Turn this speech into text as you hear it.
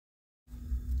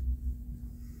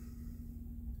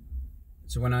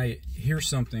So when I hear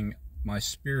something, my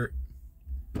spirit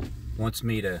wants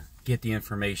me to get the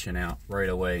information out right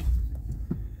away.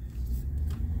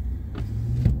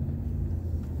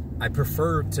 I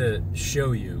prefer to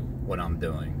show you what I'm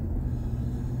doing.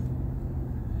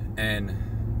 And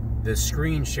the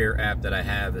screen share app that I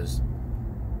have is,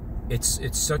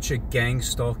 it's such a gang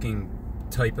stalking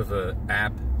type of a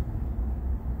app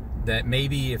that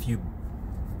maybe if you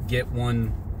get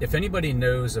one, if anybody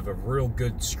knows of a real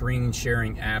good screen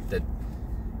sharing app that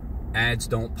ads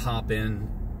don't pop in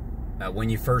when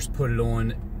you first put it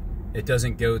on, it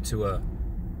doesn't go to a,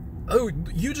 oh,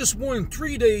 you just won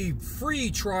 3-day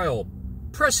free trial,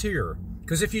 press here.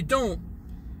 Because if you don't,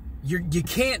 you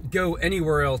can't go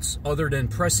anywhere else other than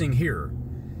pressing here.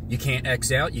 You can't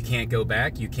X out, you can't go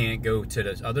back, you can't go to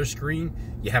the other screen.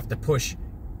 You have to push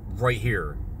right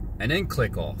here and then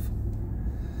click off.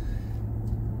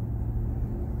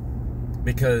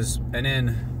 Because, and then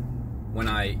when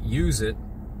I use it,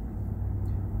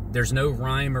 there's no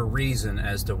rhyme or reason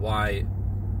as to why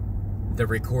the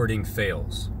recording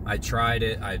fails. I tried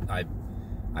it, I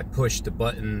pushed the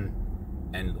button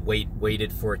and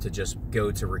waited for it to just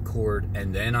go to record,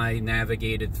 and then I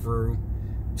navigated through.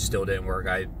 Still didn't work.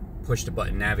 I pushed the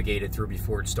button, navigated through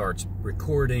before it starts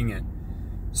recording, and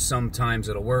sometimes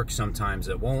it'll work, sometimes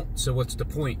it won't. So what's the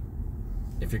point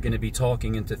if you're going to be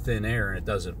talking into thin air and it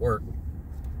doesn't work?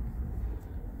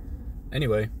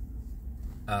 Anyway,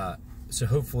 so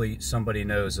hopefully somebody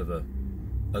knows of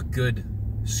a good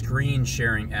screen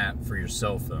sharing app for your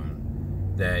cell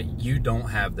phone that you don't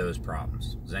have those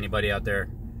problems. Is anybody out there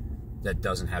that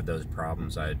doesn't have those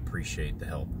problems? I'd appreciate the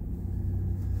help.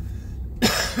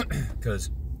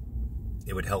 Because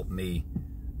it would help me,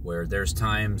 where there's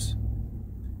times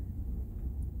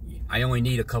I only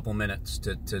need a couple minutes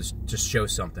to just show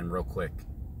something real quick,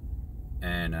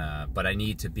 and but I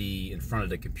need to be in front of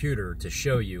the computer to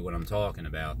show you what I'm talking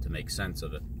about to make sense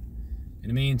of it. In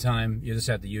the meantime, you just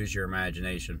have to use your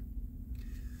imagination.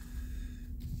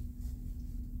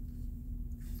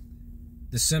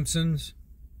 The Simpsons,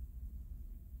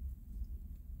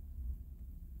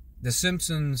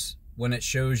 when it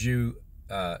shows you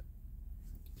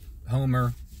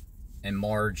Homer and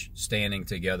Marge standing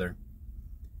together,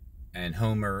 and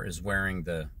Homer is wearing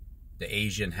the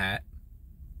Asian hat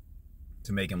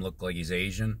to make him look like he's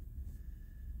Asian,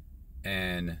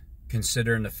 and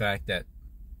considering the fact that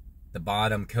the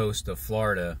bottom coast of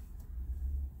Florida,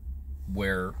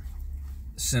 where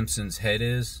Simpson's head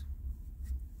is,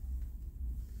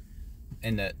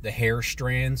 and the hair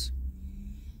strands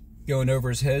going over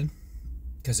his head,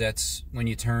 because that's when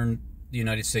you turn the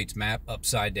United States map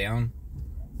upside down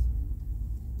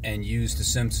and use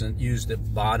the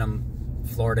bottom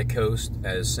Florida coast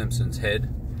as Simpson's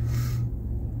head.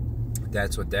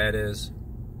 That's what that is.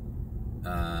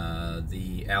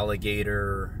 The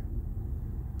alligator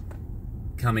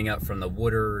coming up from the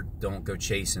water, don't go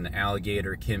chasing the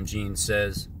alligator, Kim Jean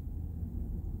says.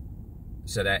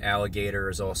 So that alligator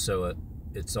is also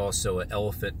it's also an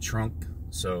elephant trunk,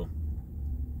 so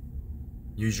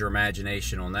use your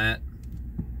imagination on that.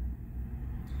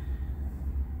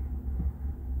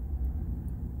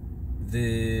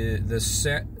 The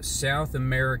South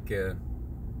America,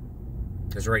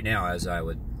 because right now, as I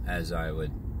would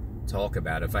talk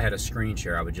about it, if I had a screen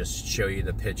share, I would just show you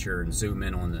the picture and zoom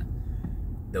in on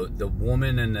the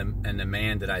woman and the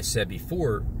man that I said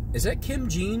before. Is that Kim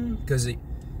Jean? Because he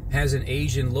has an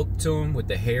Asian look to him with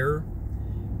the hair,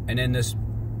 and then this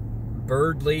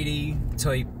bird lady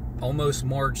type, almost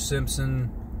Marge Simpson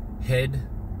head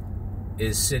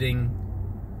is sitting.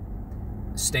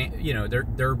 You know,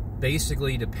 they're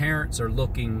basically, the parents are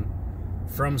looking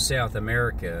from South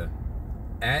America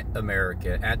at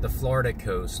the Florida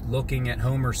coast, looking at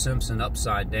Homer Simpson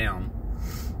upside down,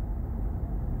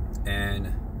 and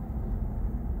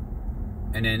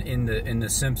then in the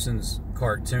Simpsons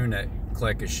cartoon that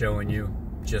Kleck is showing you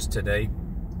just today,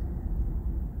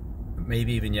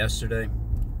 maybe even yesterday,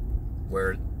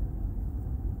 where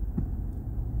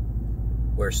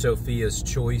Sophia's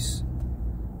choice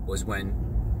was when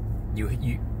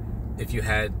if you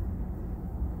had,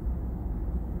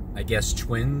 I guess,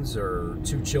 twins or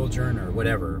two children or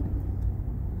whatever,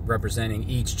 representing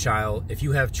each child. If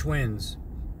you have twins,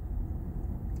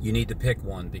 you need to pick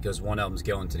one because one of them's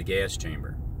going to the gas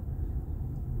chamber.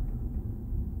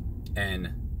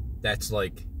 And that's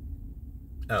like,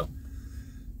 oh,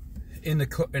 in the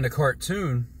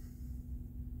cartoon,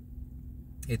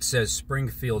 it says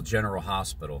Springfield General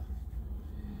Hospital.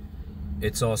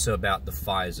 It's also about the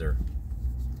Pfizer.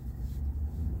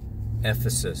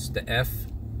 Ephesus. The F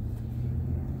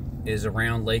is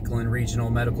around Lakeland Regional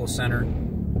Medical Center.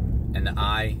 and the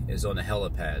I is on the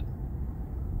helipad.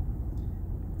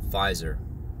 Pfizer.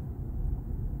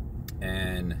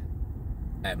 And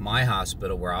at my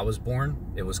hospital where I was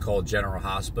born, it was called General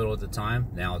Hospital at the time.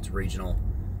 Now it's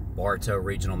Bartow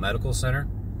Regional Medical Center.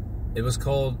 It was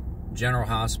called General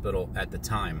Hospital at the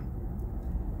time.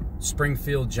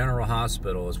 Springfield General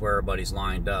Hospital is where everybody's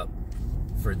lined up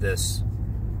for this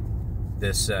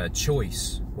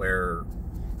choice, where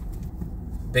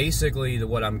basically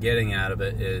what I'm getting out of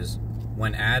it is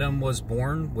when Adam was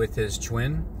born with his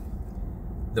twin,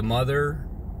 the mother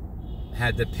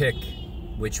had to pick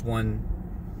which one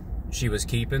she was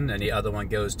keeping, and the other one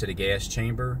goes to the gas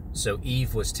chamber. So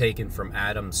Eve was taken from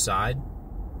Adam's side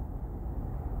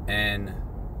and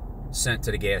sent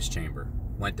to the gas chamber,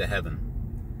 went to heaven.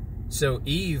 So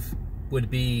Eve would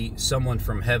be someone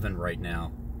from heaven right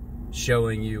now,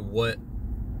 showing you what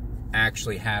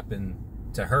actually happened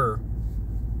to her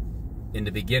in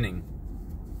the beginning.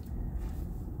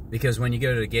 Because when you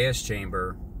go to the gas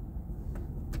chamber,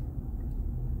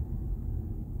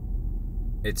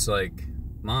 it's like,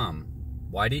 Mom,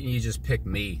 why didn't you just pick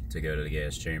me to go to the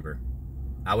gas chamber?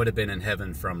 I would have been in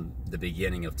heaven from the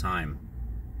beginning of time.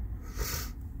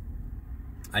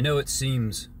 I know it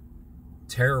seems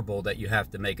terrible that you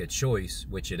have to make a choice,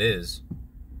 which it is.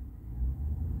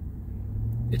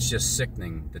 It's just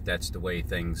sickening that that's the way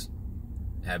things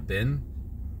have been.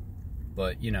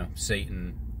 But, you know,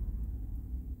 Satan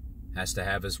has to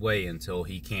have his way until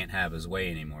he can't have his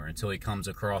way anymore. Until he comes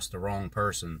across the wrong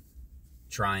person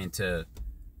trying to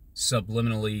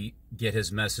subliminally get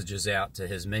his messages out to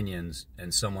his minions,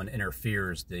 and someone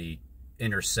interferes the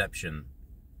interception.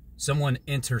 Someone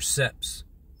intercepts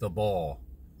the ball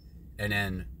and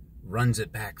then runs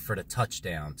it back for the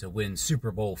touchdown to win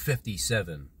Super Bowl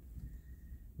 57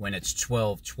 when it's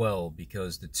 12-12,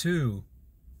 because the two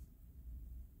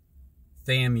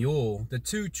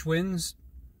twins,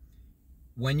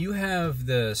 when you have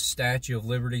the Statue of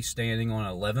Liberty standing on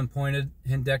an 11-pointed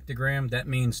hindectogram, that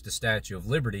means the Statue of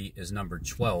Liberty is number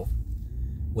 12.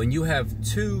 When you have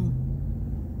two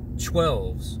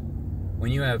 12s,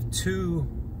 when you have two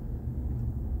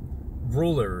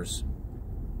rulers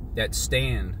that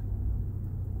stand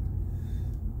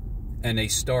and they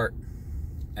start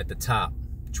at the top,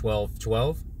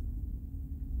 12-12,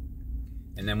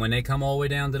 and then when they come all the way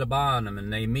down to the bottom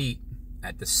and they meet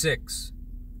at the 6,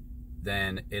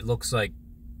 then it looks like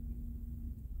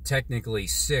technically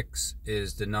 6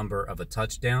 is the number of a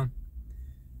touchdown,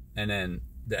 and then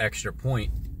the extra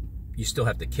point, you still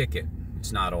have to kick it.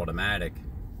 It's not automatic.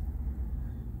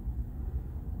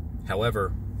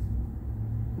 However,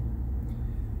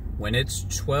 when it's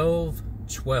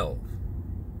 12-12,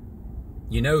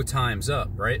 you know time's up,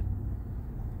 right?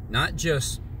 Not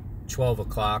just 12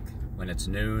 o'clock when it's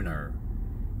noon, or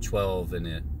 12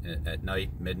 at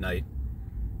night, midnight.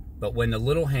 But when the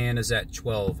little hand is at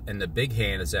 12 and the big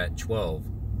hand is at 12,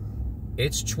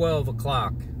 it's 12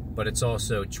 o'clock, but it's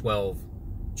also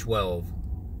 12-12.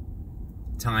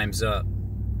 Time's up.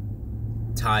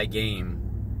 Tie game.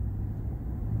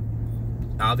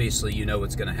 Obviously, you know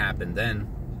what's going to happen then,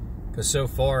 because so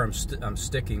far I'm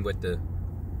sticking with the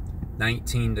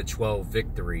 19-12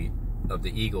 victory of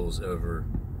the Eagles over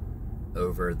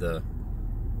the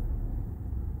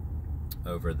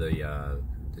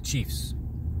Chiefs,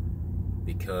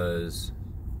 because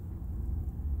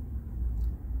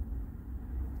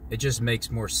it just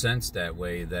makes more sense that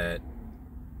way, that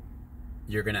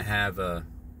you're gonna have a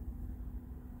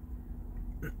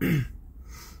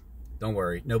don't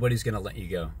worry, nobody's gonna let you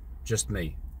go, just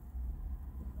me.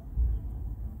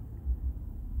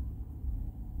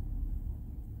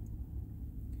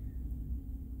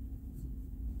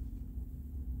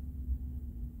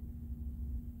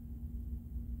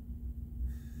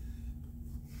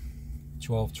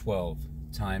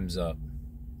 Time's up.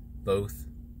 Both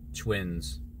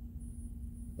twins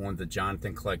on the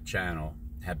Jonathan Kleck channel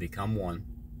have become one.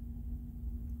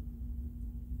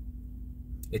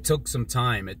 It took some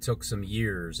time. It took some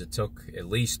years. It took at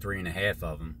least 3.5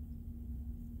 of them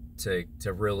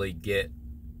to really get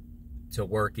to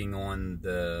working on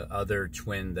the other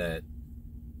twin that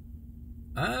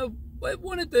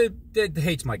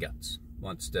hates my guts,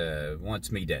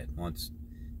 wants me dead,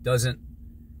 doesn't.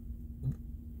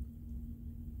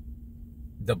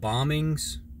 The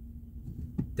bombings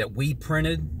that we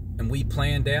printed and we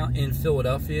planned out in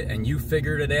Philadelphia, and you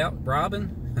figured it out,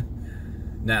 Robin?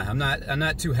 Nah, I'm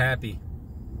not too happy.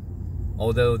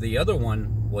 Although the other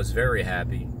one was very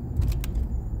happy.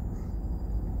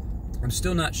 I'm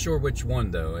still not sure which one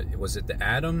though. Was it the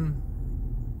Adam?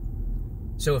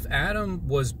 So if Adam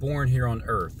was born here on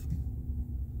Earth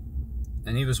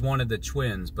and he was one of the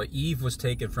twins, but Eve was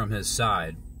taken from his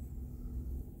side,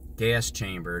 gas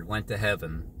chambered, went to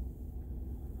heaven.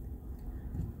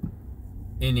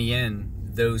 In the end,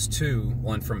 those two,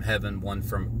 one from heaven, one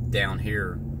from down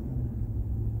here,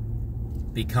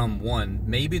 become one.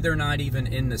 Maybe they're not even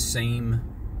in the same,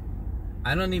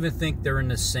 I don't even think they're in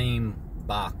the same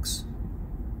box,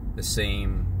 the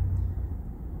same.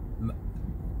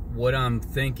 What I'm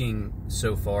thinking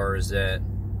so far is that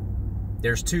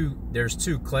there's two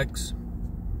cliques.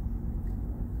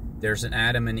 There's an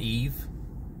Adam and Eve,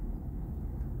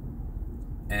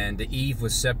 and the Eve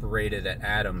was separated at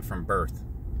Adam from birth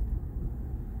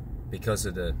because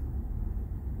of the,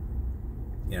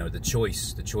 you know, the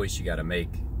choice you got to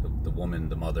make, the woman,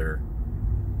 the mother.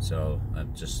 So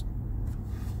I'm just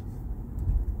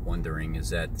wondering, is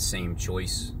that the same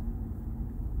choice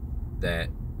that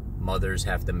mothers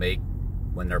have to make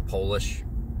when they're Polish?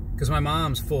 Because my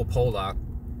mom's full Polak,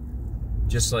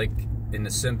 just like in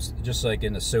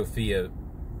the Sophia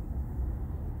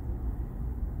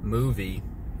movie,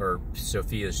 or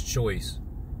Sophia's Choice.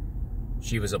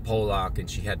 She was a Polak, and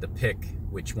she had to pick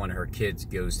which one of her kids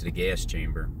goes to the gas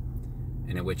chamber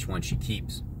and in which one she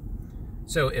keeps.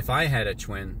 So if I had a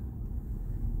twin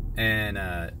and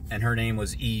her name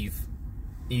was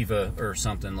Eva or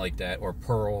something like that, or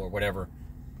Pearl or whatever,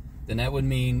 then that would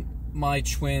mean my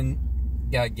twin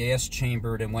got gas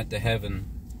chambered and went to heaven,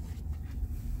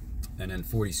 and then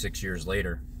 46 years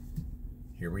later,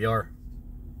 here we are.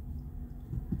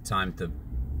 Time to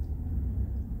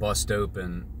bust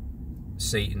open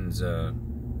Satan's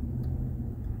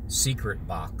secret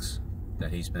box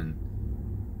that he's been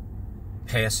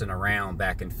passing around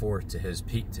back and forth to his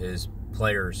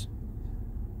players,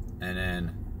 and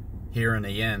then here in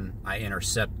the end, I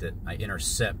intercept it. I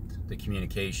intercept the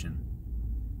communication.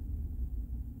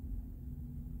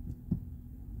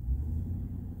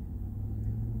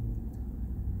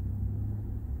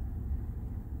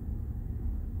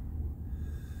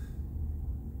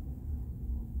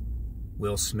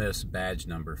 Will Smith's badge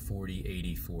number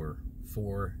 4084,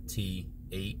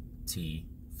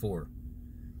 4T8T4.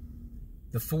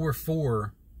 The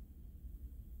 4-4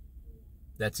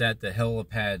 that's at the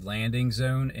helipad landing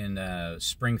zone in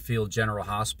Springfield General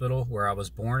Hospital, where I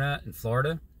was born at in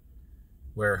Florida,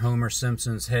 where Homer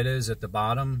Simpson's head is at the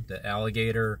bottom, the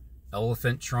alligator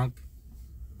elephant trunk,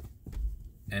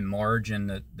 and Marge and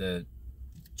the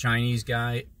Chinese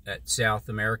guy at South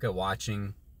America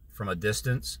watching from a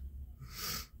distance.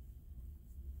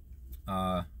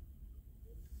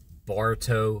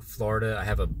 Bartow, Florida. I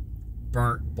have a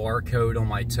burnt barcode on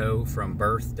my toe from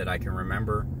birth that I can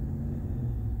remember,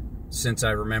 since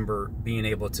I remember being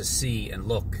able to see and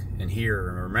look and hear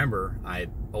and remember. I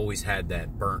always had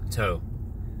that burnt toe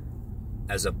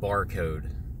as a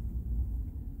barcode.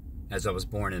 As I was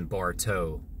born in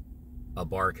Bartow, a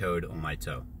barcode on my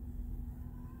toe.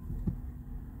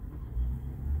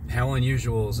 How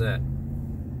unusual is that?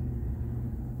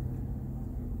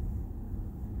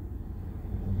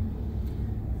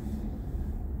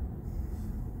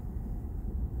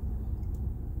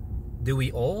 Do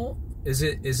we all? Is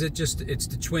it just, it's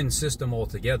the twin system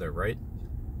altogether, right?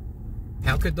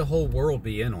 How could the whole world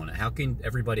be in on it? How can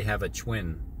everybody have a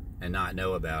twin and not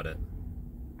know about it?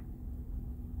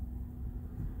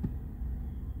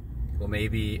 Well,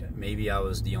 maybe I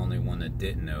was the only one that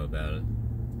didn't know about it.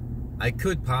 I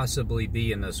could possibly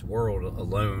be in this world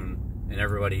alone and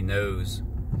everybody knows,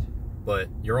 but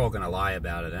you're all going to lie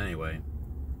about it anyway.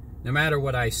 No matter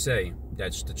what I say,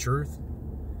 that's the truth.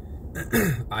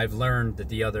 I've learned that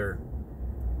the other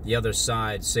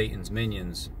side, Satan's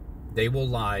minions, they will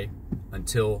lie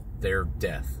until their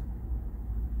death.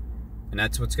 And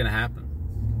that's what's going to happen.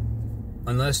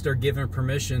 Unless they're given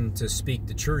permission to speak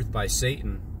the truth by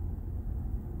Satan.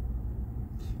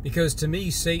 Because to me,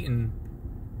 Satan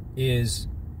is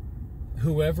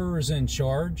whoever is in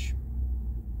charge.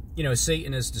 You know,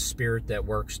 Satan is the spirit that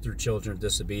works through children of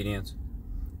disobedience.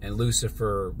 And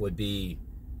Lucifer would be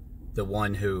the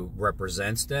one who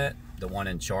represents that, the one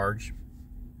in charge.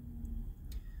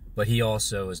 But he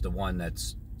also is the one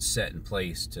that's set in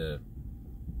place to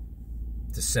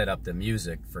set up the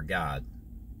music for God.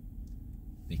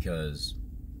 Because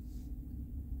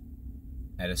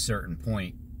at a certain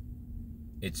point,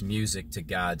 it's music to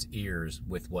God's ears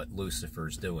with what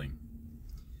Lucifer's doing.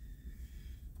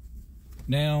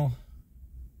 Now,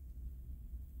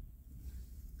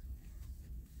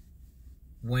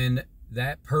 when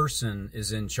that person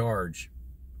is in charge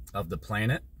of the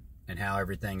planet and how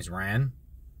everything's ran,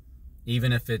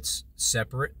 even if it's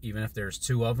separate, even if there's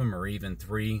two of them or even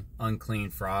three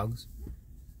unclean frogs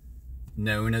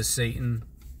known as Satan,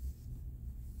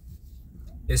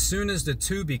 As soon as the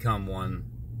two become one,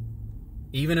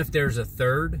 even if there's a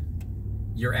third,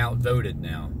 you're outvoted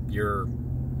now.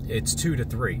 It's 2 to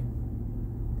 3.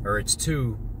 Or it's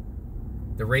 2,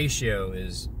 the ratio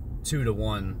is 2 to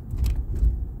 1.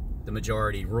 The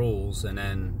majority rules, and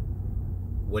then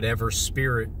whatever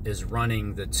spirit is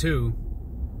running the 2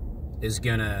 is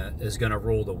gonna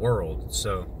rule the world.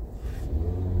 So,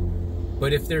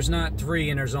 but if there's not 3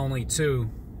 and there's only 2,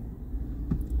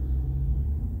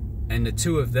 and the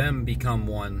 2 of them become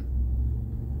 1,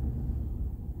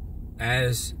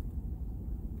 as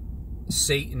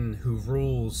Satan, who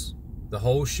rules the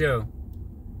whole show,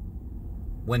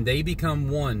 when they become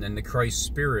 1 and the Christ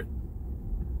spirit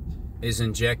is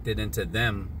injected into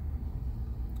them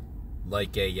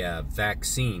like a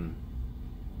vaccine,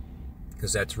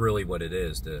 because that's really what it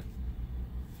is.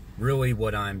 Really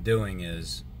what I'm doing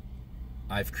is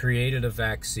I've created a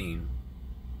vaccine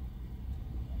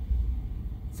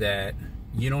that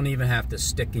you don't even have to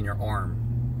stick in your arm.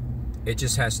 It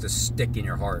just has to stick in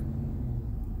your heart.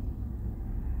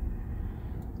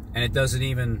 And it doesn't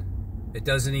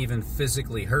even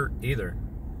physically hurt either.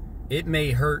 It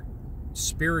may hurt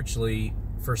spiritually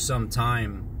for some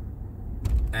time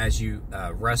as you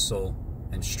wrestle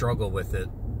and struggle with it.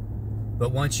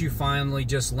 But once you finally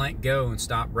just let go and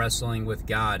stop wrestling with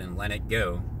God and let it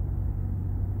go,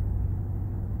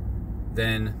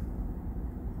 then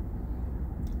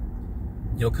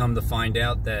you'll come to find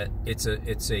out that it's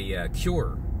a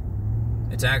cure.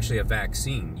 It's actually a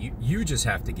vaccine. You just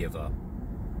have to give up.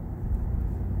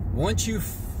 Once you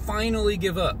finally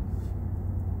give up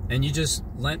and you just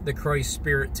let the Christ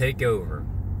Spirit take over,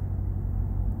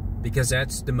 because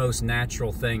that's the most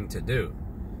natural thing to do.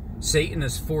 Satan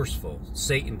is forceful.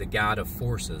 Satan, the god of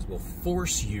forces, will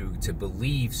force you to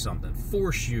believe something,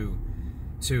 force you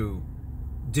to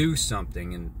do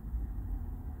something. And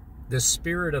the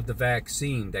spirit of the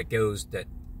vaccine that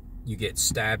you get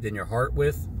stabbed in your heart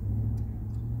with,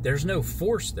 there's no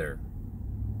force there.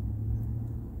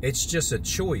 It's just a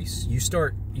choice. You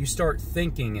start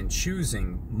thinking and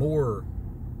choosing more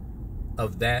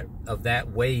of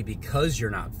that way because you're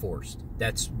not forced.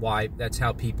 That's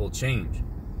how people change.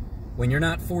 When you're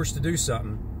not forced to do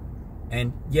something,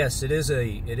 and yes, it's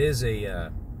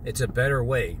a better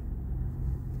way.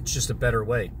 It's just a better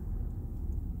way.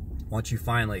 Once you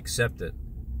finally accept it,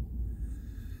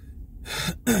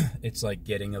 it's like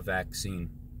getting a vaccine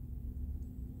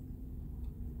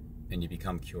and you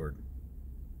become cured.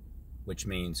 Which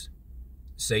means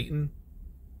Satan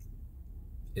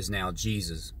is now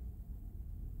Jesus.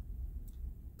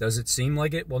 Does it seem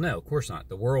like it? Well, no, of course not.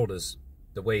 The world is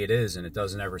the way it is, and it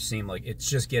doesn't ever seem like it's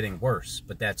just getting worse.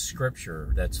 But that's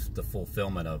scripture. That's the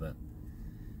fulfillment of it.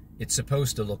 It's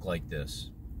supposed to look like this.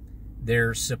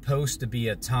 There's supposed to be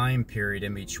a time period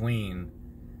in between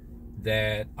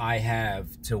that I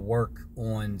have to work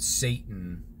on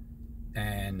Satan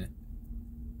and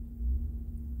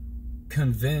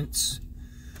convince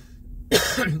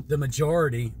the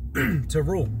majority to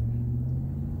rule.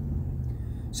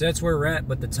 So that's where we're at,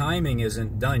 but the timing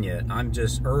isn't done yet. I'm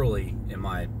just early in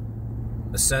my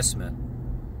assessment,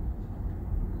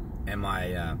 and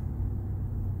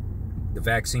the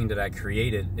vaccine that I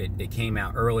created, it came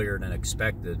out earlier than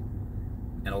expected,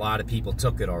 and a lot of people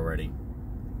took it already.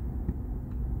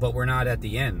 But we're not at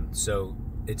the end, so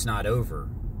it's not over.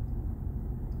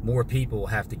 More people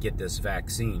have to get this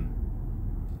vaccine.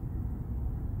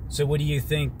 So what do you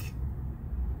think?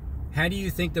 How do you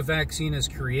think the vaccine is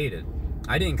created?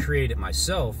 I didn't create it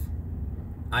myself.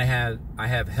 I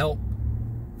have help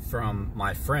from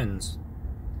my friends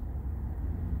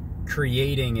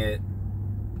creating it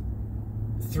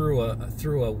through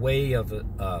a way of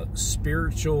a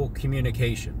spiritual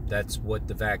communication. That's what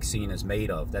the vaccine is made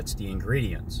of. That's the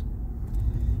ingredients.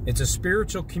 It's a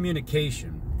spiritual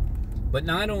communication, but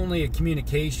not only a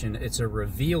communication, it's a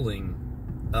revealing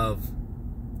of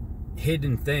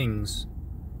hidden things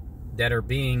that are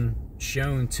being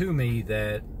shown to me,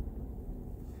 that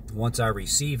once I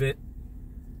receive it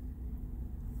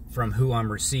from who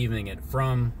I'm receiving it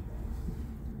from,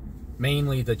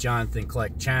 mainly the Jonathan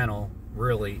Kleck channel,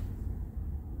 really,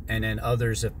 and then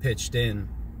others have pitched in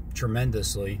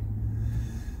tremendously.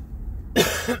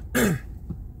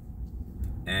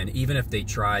 And even if they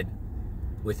tried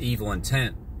with evil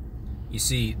intent, you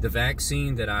see, the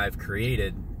vaccine that I've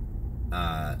created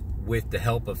with the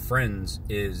help of friends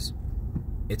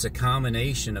it's a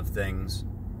combination of things,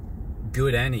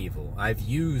 good and evil. I've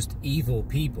used evil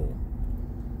people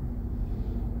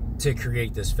to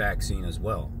create this vaccine as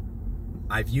well.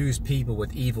 I've used people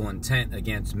with evil intent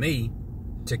against me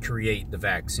to create the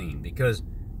vaccine, because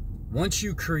once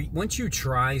you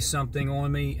try something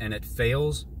on me and it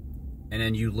fails, and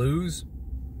then you lose,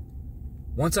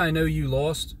 once I know you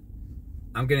lost,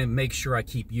 I'm going to make sure I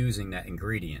keep using that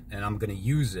ingredient, and I'm going to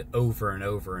use it over and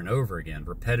over and over again,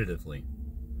 repetitively,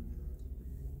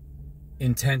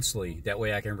 intensely. That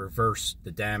way I can reverse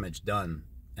the damage done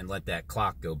and let that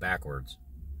clock go backwards.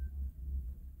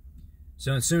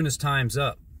 So as soon as time's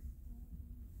up,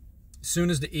 as soon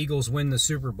as the Eagles win the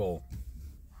Super Bowl,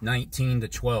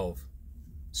 19-12,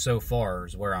 so far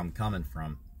is where I'm coming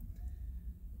from.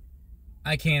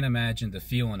 I can't imagine the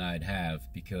feeling I'd have,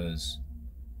 because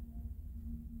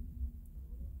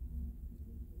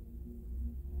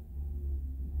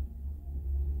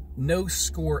no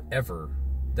score ever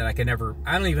that I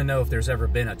don't even know if there's ever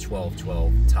been a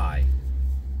 12-12 tie.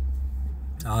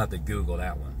 I'll have to Google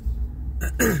that one.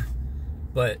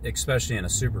 But especially in a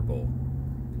Super Bowl.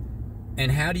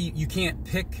 And how do you can't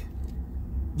pick,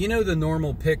 you know, the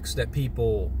normal picks that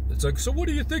people, it's like, so what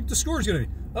do you think the score is going to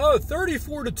be?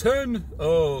 34-10,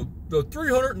 the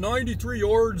 393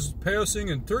 yards passing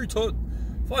and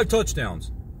 5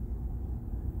 touchdowns.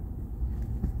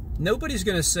 Nobody's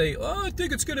going to say, oh, I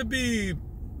think it's going to be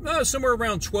somewhere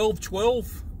around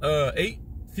 12-12, 8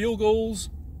 field goals,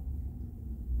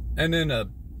 and then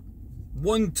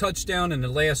one touchdown in the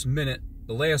last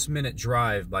minute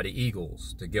drive by the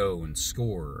Eagles to go and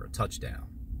score a touchdown.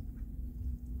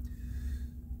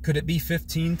 Could it be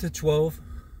 15-12?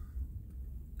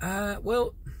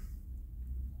 Well,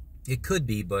 it could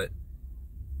be, but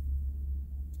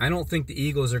I don't think the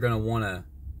Eagles are going to want to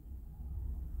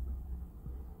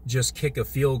just kick a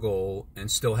field goal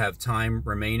and still have time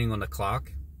remaining on the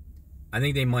clock. I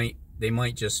think they might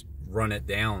just run it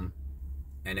down,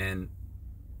 and then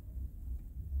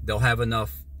they'll have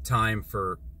enough time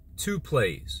for 2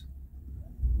 plays.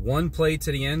 1 play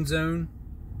to the end zone,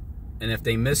 and if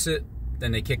they miss it,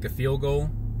 then they kick a field goal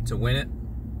to win it,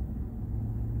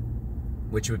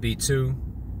 which would be 2.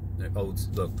 Old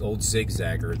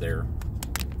zigzagger there.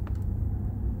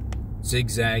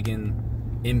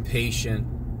 Zigzagging, impatient,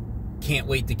 can't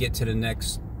wait to get to the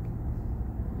next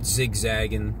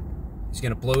zigzagging. He's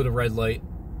going to blow the red light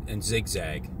and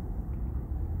zigzag.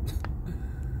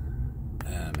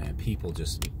 Man, people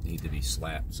just need to be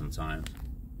slapped sometimes.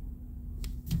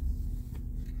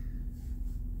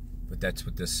 But that's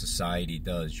what this society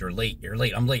does. You're late.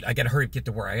 I'm late. I gotta hurry up, get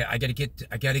to work. I gotta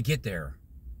get there.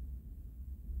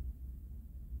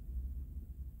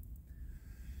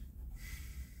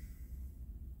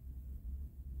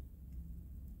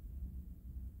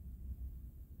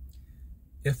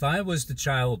 If I was the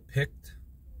child picked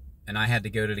and I had to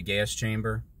go to the gas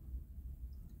chamber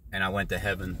and I went to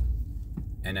heaven,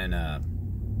 and then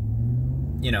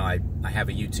you know, I have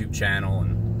a YouTube channel,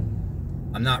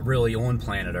 and I'm not really on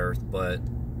planet Earth, but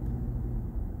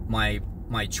my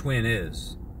twin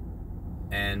is,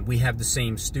 and we have the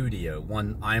same studio.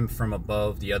 One, I'm from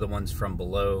above, the other one's from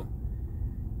below.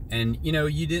 And you know,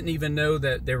 you didn't even know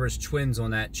that there was twins on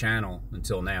that channel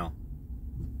until now.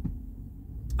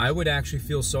 I would actually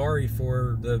feel sorry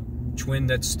for the twin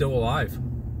that's still alive.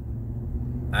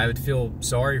 I would feel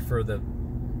sorry for the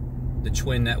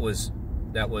twin that was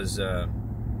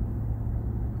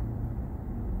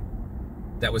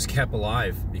kept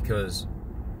alive, because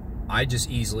I just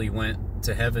easily went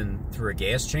to heaven through a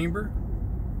gas chamber.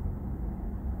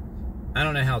 I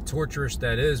don't know how torturous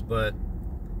that is, but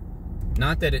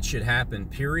not that it should happen,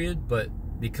 period, but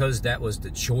because that was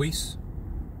the choice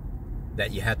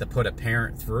that you had to put a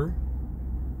parent through,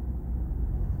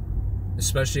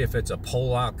 especially if it's a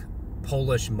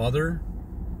Polish mother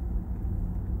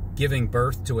giving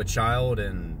birth to a child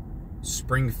in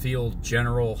Springfield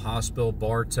General Hospital,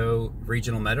 Bartow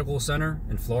Regional Medical Center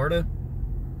in Florida,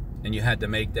 and you had to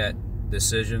make that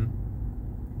decision.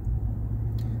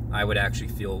 I would actually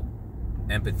feel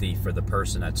empathy for the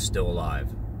person that's still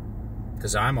alive,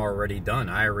 because I'm already done.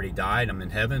 I already died. I'm in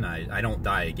heaven. I don't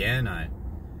die again. I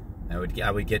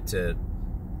would get to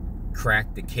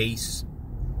crack the case.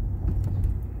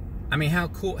 I mean, how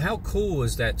cool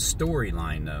is that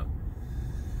storyline, though?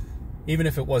 Even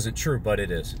if it wasn't true, but it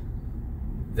is.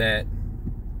 That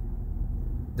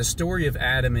the story of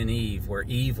Adam and Eve, where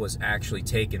Eve was actually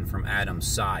taken from Adam's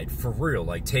side, for real,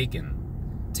 like taken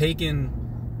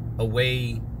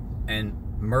away and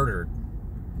murdered.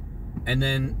 And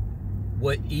then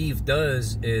what Eve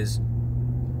does is,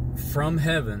 from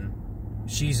heaven,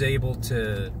 she's able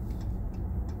to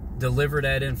deliver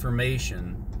that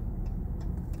information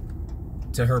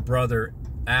to her brother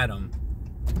Adam,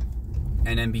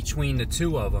 and then between the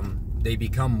two of them, they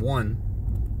become one.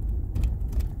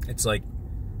 It's like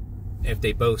if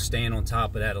they both stand on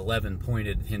top of that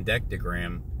 11-pointed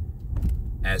hexagram,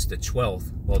 as the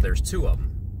 12th. Well, there's 2 of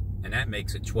them, and that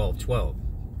makes it 12-12.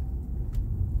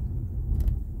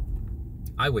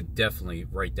 I would definitely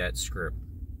write that script.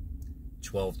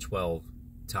 12-12,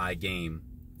 tie game,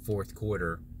 4th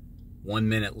quarter, 1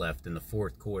 minute left in the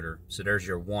 4th quarter. So there's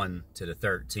your 1 to the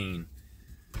 13.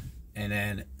 And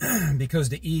then because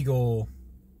the Eagle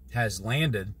has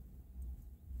landed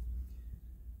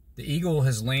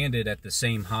at the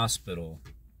same hospital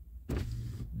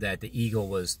that the Eagle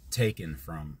was taken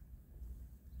from,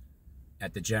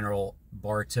 at the General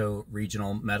Bartow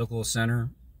Regional Medical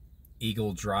Center,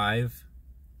 Eagle Drive,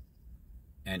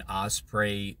 and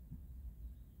Osprey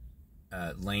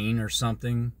Lane or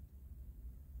something,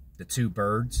 the 2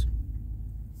 birds.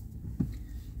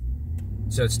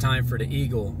 So it's time for the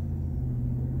Eagle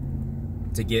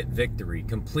to get victory,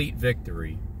 complete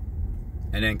victory.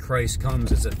 And then Christ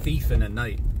comes as a thief in the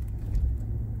night.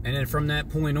 And then from that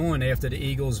point on, after the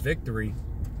Eagles' victory,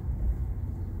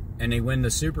 and they win the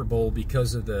Super Bowl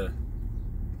because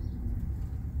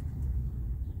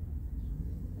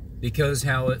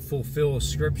how it fulfills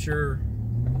Scripture,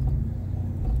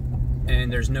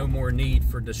 and there's no more need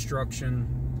for destruction.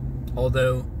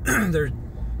 Although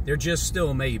there just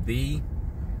still may be.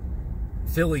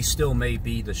 Philly still may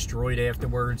be destroyed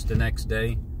afterwards the next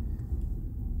day.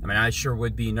 I mean, I sure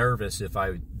would be nervous if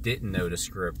I didn't know the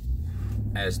script,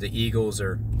 as the Eagles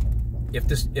are, if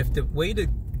the way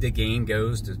the game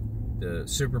goes, the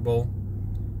Super Bowl,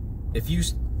 if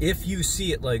you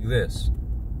see it like this,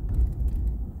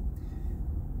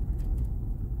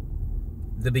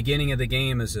 the beginning of the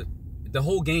game the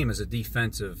whole game is a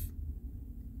defensive,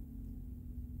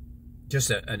 just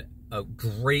a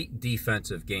great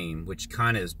defensive game, which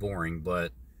kind of is boring,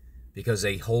 but because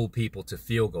they hold people to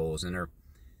field goals and they're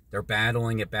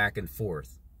battling it back and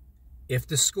forth. If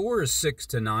the score is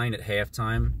 6-9 at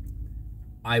halftime,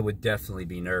 I would definitely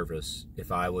be nervous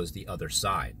if I was the other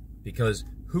side, because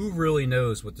who really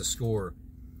knows what the score?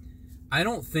 I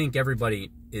don't think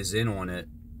everybody is in on it.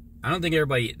 I don't think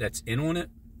everybody that's in on it,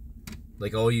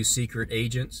 like all you secret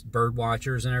agents, bird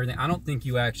watchers and everything, I don't think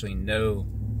you actually know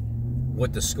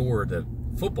what the score of the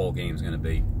football game is going to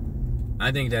be.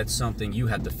 I think that's something you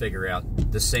have to figure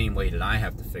out the same way that I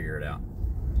have to figure it out.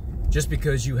 Just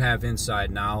because you have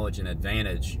inside knowledge and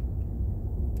advantage,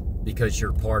 because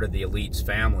you're part of the elite's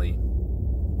family,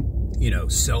 you know,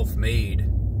 self-made,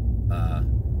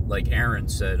 like Aaron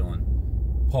said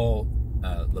on Paul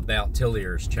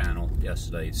Labout-Tillier's channel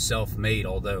yesterday, self-made,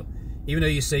 although, even though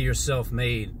you say you're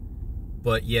self-made,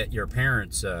 but yet your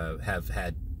parents have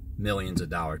had millions of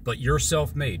dollars, but you're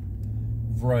self-made.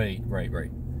 Right.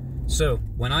 So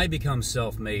when I become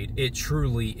self-made, it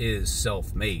truly is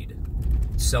self-made,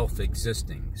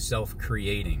 self-existing,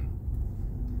 self-creating,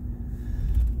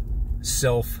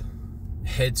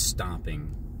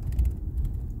 self-head-stomping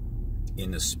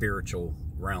in the spiritual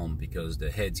realm, because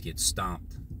the heads get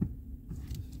stomped.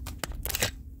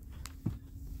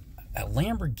 A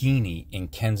Lamborghini in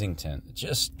Kensington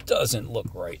just doesn't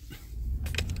look right.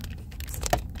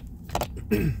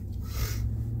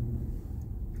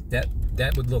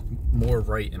 That would look more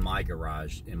right in my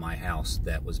garage, in my house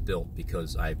that was built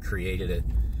because I've created it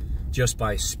just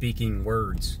by speaking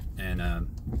words and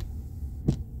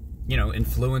you know,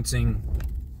 influencing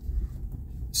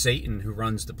Satan, who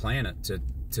runs the planet,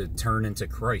 to turn into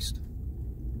Christ.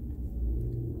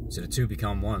 So the two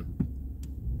become one.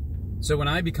 So when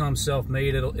I become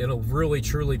self-made, it'll really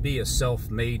truly be a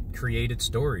self-made created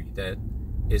story that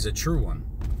is a true one.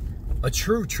 A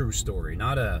true story,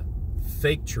 not a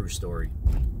fake true story.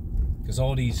 Because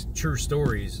all these true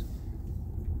stories,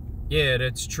 yeah,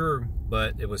 that's true,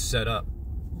 but it was set up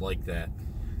like that.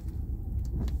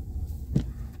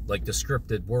 Like the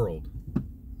scripted world.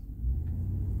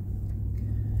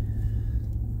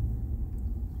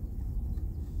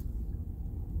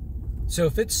 So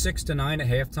if it's 6-9 at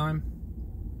halftime,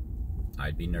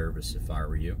 I'd be nervous if I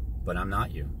were you, but I'm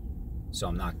not you, so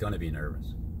I'm not going to be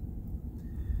nervous.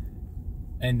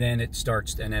 And then it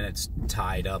starts, and then it's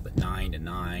tied up at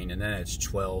 9-9, and then it's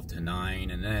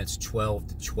 12-9, and then it's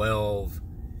 12-12.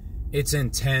 It's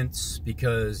intense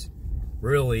because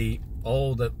really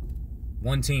all that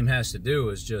one team has to do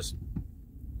is just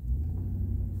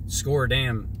score a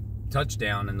damn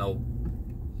touchdown, and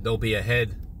they'll be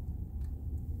ahead.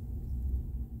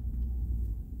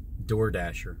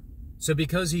 DoorDasher. So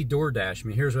because he DoorDashed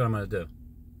me, here's what I'm going to do.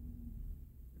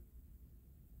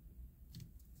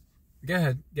 Go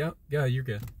ahead. Go ahead. You're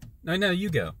good. No,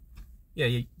 you go. Yeah,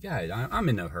 go ahead. I'm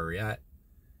in no hurry.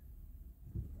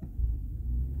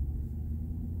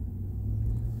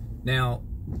 Now,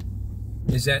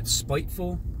 is that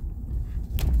spiteful?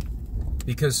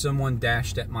 Because someone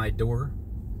dashed at my door?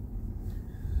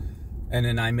 and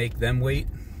then I make them wait.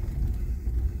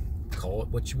 Call it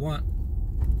what you want.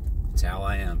 It's how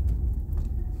I am.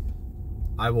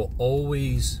 I will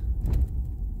always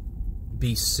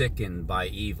be sickened by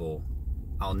evil.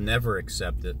 I'll never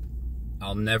accept it.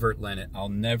 I'll never let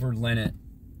it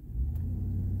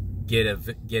get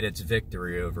its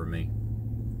victory over me.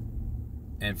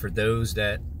 And for those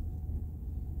that,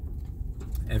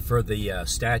 and for the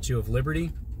Statue of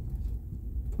Liberty,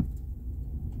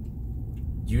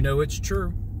 you know it's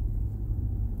true.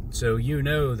 So you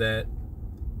know that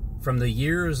from the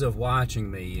years of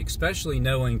watching me, especially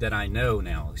knowing that I know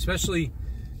now, especially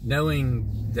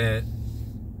knowing that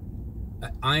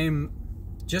I'm,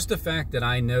 just the fact that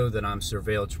I know that I'm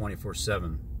surveilled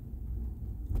 24/7,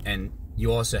 and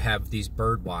you also have these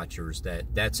bird watchers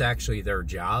that's actually their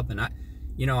job, and I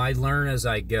learn as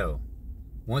I go.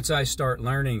 Once I start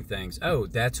learning things, oh,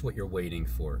 that's what you're waiting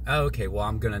for. Oh, okay, well,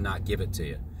 I'm gonna not give it to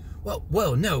you.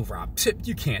 Well, no, Rob,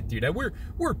 you can't do that.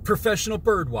 We're professional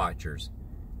bird watchers.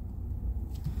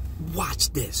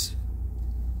 Watch this.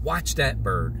 Watch that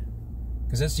bird,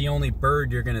 because that's the only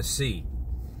bird you're gonna see.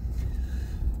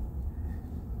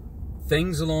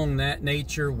 Things along that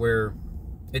nature where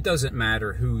it doesn't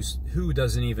matter who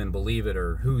doesn't even believe it,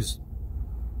 or who's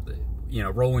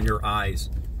rolling your eyes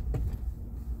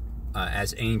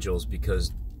as angels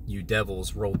because you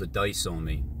devils rolled the dice on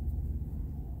me.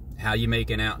 How you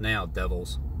making out now,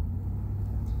 devils?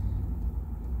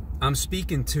 I'm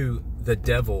speaking to the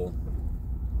devil,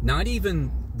 not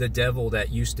even the devil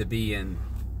that used to be in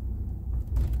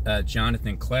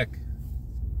Jonathan Kleck.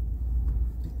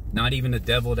 Not even the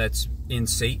devil that's in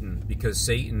Satan, because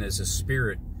Satan is a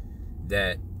spirit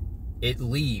that it'll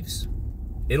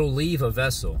leave a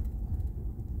vessel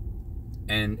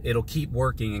and it'll keep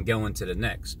working and going to the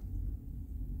next.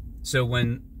 So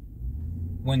when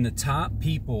the top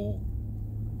people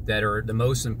that are the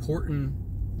most important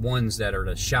ones, that are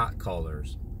the shot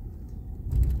callers,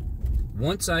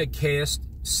 once I cast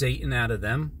Satan out of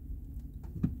them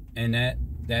and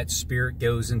that spirit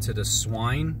goes into the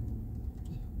swine,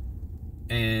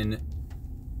 and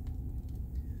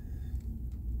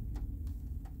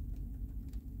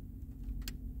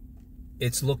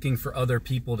it's looking for other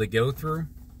people to go through,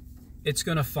 it's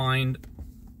going to find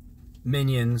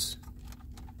minions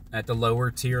at the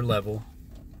lower tier level.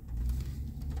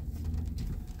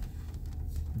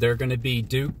 They're going to be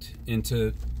duped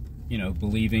into,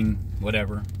 believing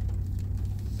whatever.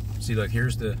 See, look,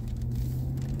 here's the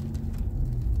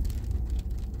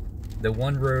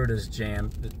one road is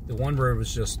jammed. The one road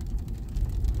was just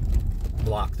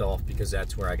blocked off because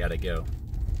that's where I got to go.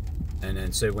 And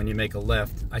then so when you make a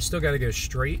left, I still got to go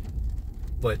straight,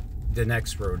 but the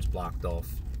next road's blocked off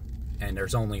and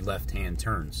there's only left-hand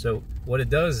turns. So what it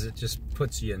does is it just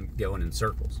puts you going in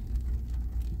circles.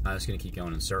 I'm just going to keep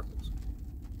going in circles.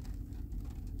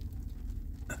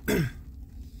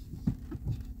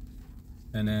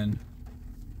 And then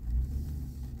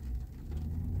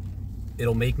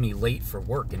it'll make me late for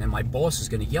work, and then my boss is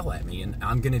going to yell at me, and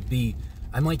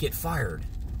I might get fired.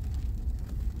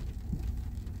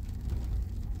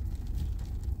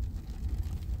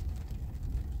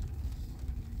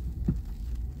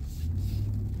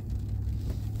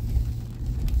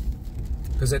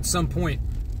 Because at some point,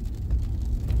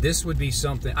 this would be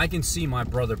something, I can see my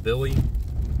brother Billy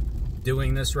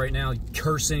doing this right now,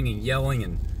 cursing and yelling,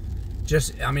 and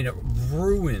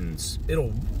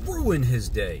it'll ruin his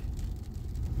day.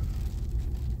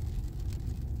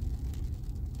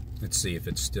 Let's see if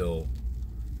it's still...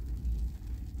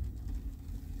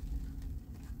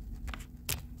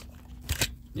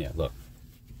 Yeah, look.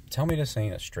 Tell me this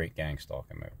ain't a straight gang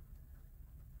stalking move.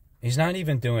 He's not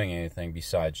even doing anything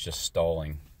besides just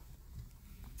stalling.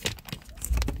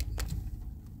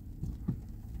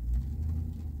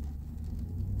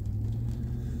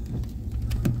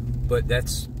 But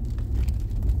that's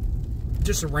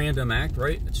just a random act,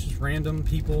 right? It's just random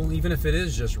people, even if it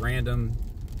is just random.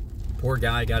 Poor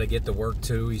guy got to get to work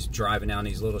too. He's driving down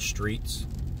these little streets.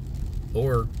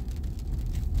 Or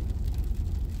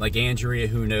like Andrea,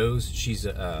 who knows? She's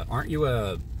aren't you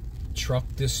a truck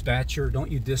dispatcher?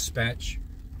 Don't you dispatch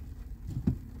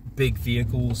big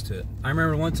vehicles to... I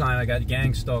remember one time I got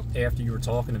gang stalked after you were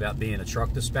talking about being a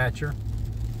truck dispatcher.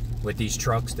 With these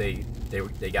trucks, they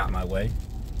got in my way.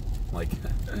 Like,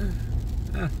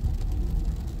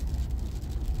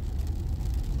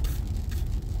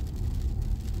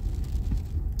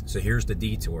 So here's the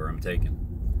detour I'm taking.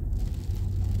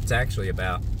 It's actually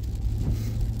about,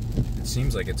 it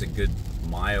seems like it's a good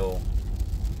mile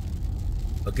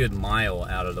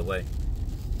out of the way.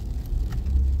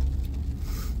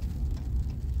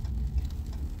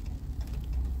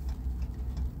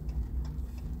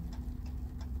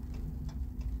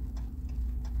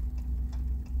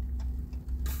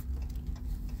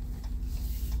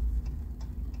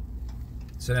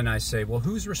 So then I say, well,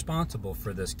 who's responsible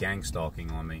for this gang stalking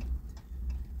on me?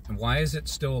 And why is it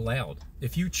still allowed?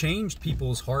 If you changed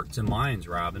people's hearts and minds,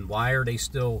 Robin, why are they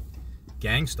still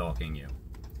gang stalking you?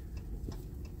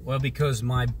 Well, because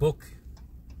my book,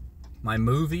 my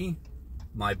movie,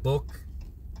 my book,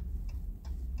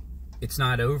 it's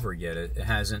not over yet. It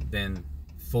hasn't been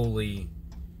fully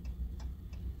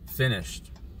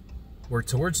finished. We're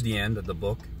towards the end of the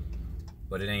book,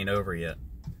 but it ain't over yet.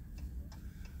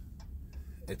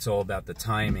 It's all about the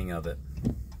timing of it.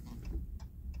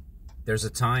 There's a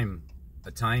timing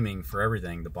for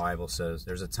everything, the Bible says.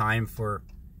 There's a time for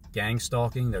gang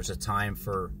stalking. There's a time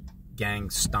for gang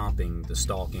stomping, the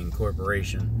stalking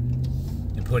corporation,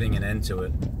 and putting an end to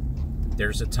it.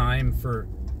 There's a time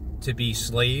to be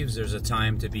slaves. There's a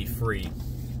time to be free.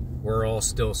 We're all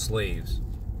still slaves.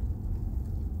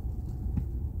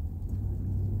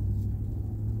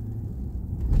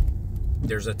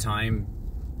 There's a time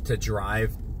to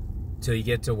drive till you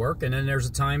get to work, and then there's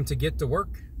a time to get to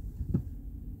work.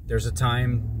 There's a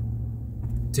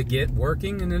time to get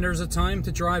working, and then there's a time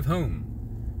to drive home.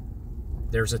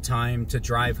 There's a time to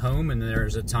drive home, and then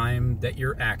there's a time that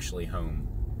you're actually home.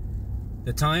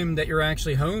 The time that you're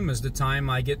actually home is the time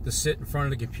I get to sit in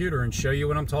front of the computer and show you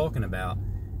what I'm talking about.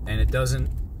 And it doesn't,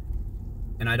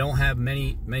 and I don't have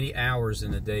many hours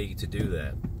in a day to do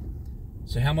that.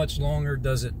 So how much longer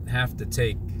does it have to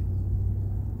take?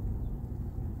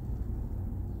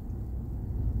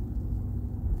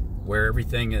 Where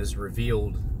everything is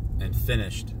revealed and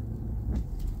finished,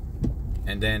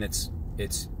 and then it's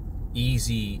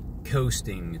easy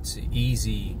coasting. It's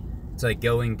easy. It's like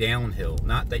going downhill.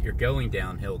 Not that you're going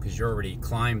downhill because you already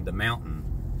climbed the mountain,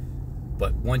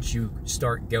 but once you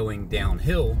start going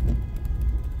downhill,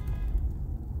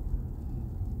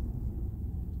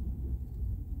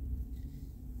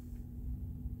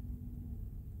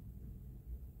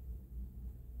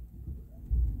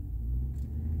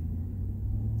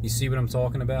 you see what I'm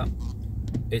talking about?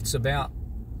 It's about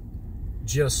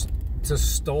just to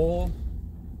stall,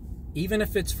 even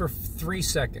if it's for 3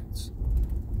 seconds.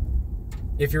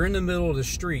 If you're in the middle of the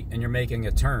street and you're making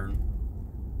a turn,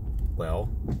 well,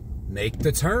 make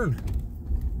the turn.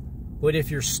 But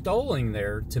if you're stalling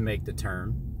there to make the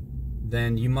turn,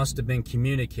 then you must have been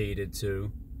communicated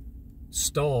to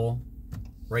stall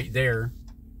right there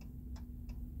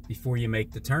before you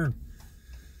make the turn.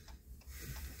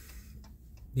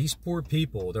 These poor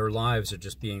people, their lives are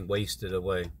just being wasted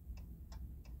away.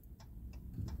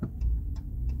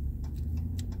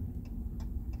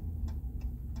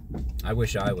 I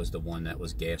wish I was the one that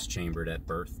was gas chambered at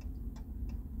birth.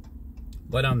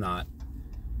 But I'm not.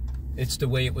 It's the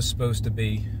way it was supposed to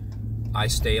be. I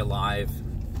stay alive,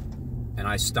 and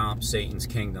I stomp Satan's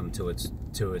kingdom to its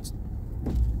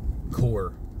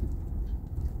core.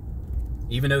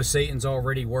 Even though Satan's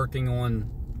already working on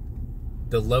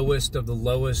the lowest of the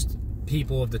lowest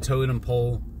people of the totem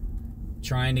pole,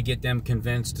 trying to get them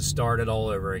convinced to start it all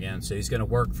over again. So he's going to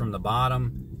work from the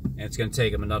bottom, and it's going to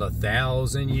take him another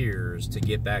 1,000 years to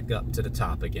get back up to the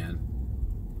top again.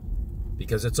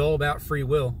 Because it's all about free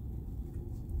will.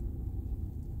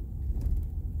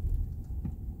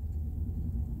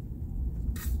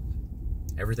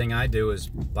 Everything I do is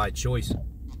by choice.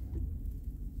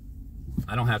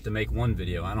 I don't have to make one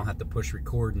video. I don't have to push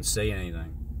record and say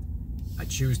anything. I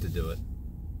choose to do it.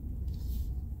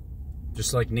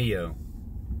 Just like Neo.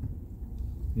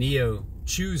 Neo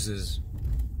chooses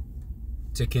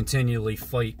to continually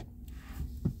fight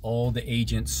all the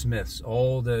Agent Smiths,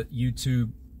 all the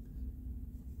YouTube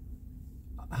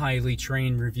highly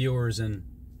trained reviewers and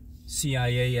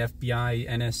CIA, FBI,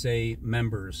 NSA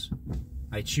members.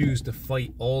 I choose to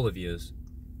fight all of you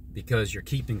because you're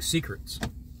keeping secrets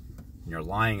and you're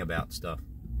lying about stuff.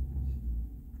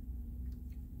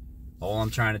 All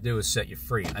I'm trying to do is set you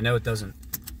free. I know it doesn't,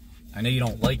 I know you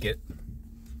don't like it.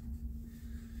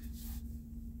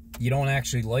 You don't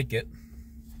actually like it.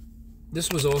 This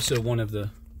was also one of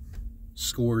the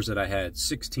scores that I had,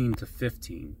 16 to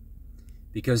 15,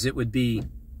 because it would be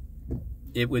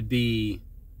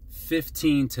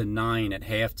 15 to 9 at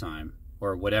halftime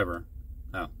or whatever.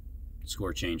 Oh,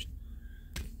 score changed.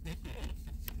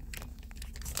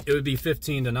 It would be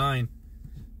 15 to 9,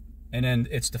 and then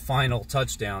it's the final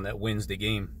touchdown that wins the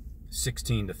game,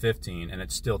 16 to 15, and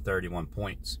it's still 31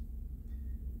 points.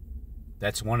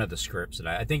 That's one of the scripts that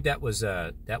I think that was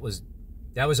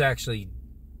actually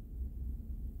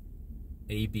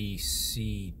A, B,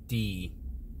 C, D.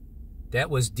 That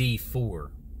was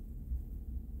D4.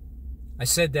 I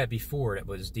said that before. It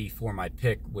was D4, my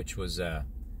pick, which was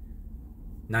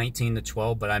 19 to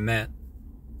 12, but I meant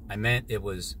it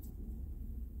was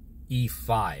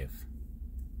E5.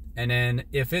 And then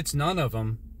if it's none of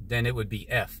them, then it would be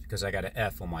F, because I got an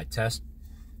F on my test.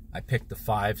 I picked the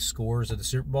 5 scores of the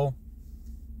Super Bowl.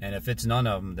 And if it's none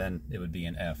of them, then it would be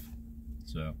an F.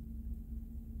 So.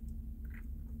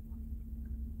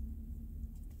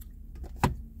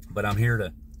 But I'm here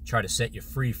to try to set you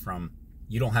free from,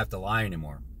 you don't have to lie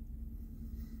anymore.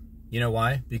 You know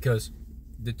why? Because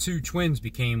the 2 twins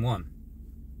became one.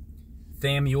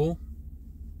 Thamuel,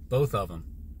 both of them,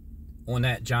 on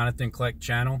that Jonathan Kleck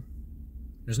channel.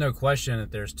 There's no question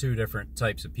that there's 2 different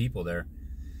types of people there.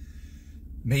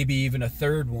 Maybe even a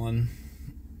third one.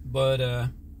 But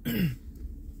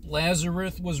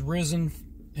Lazarus was risen.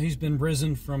 He's been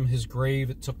risen from his grave.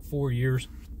 It took 4 years.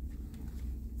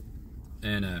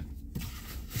 And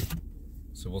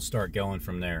so we'll start going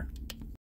from there.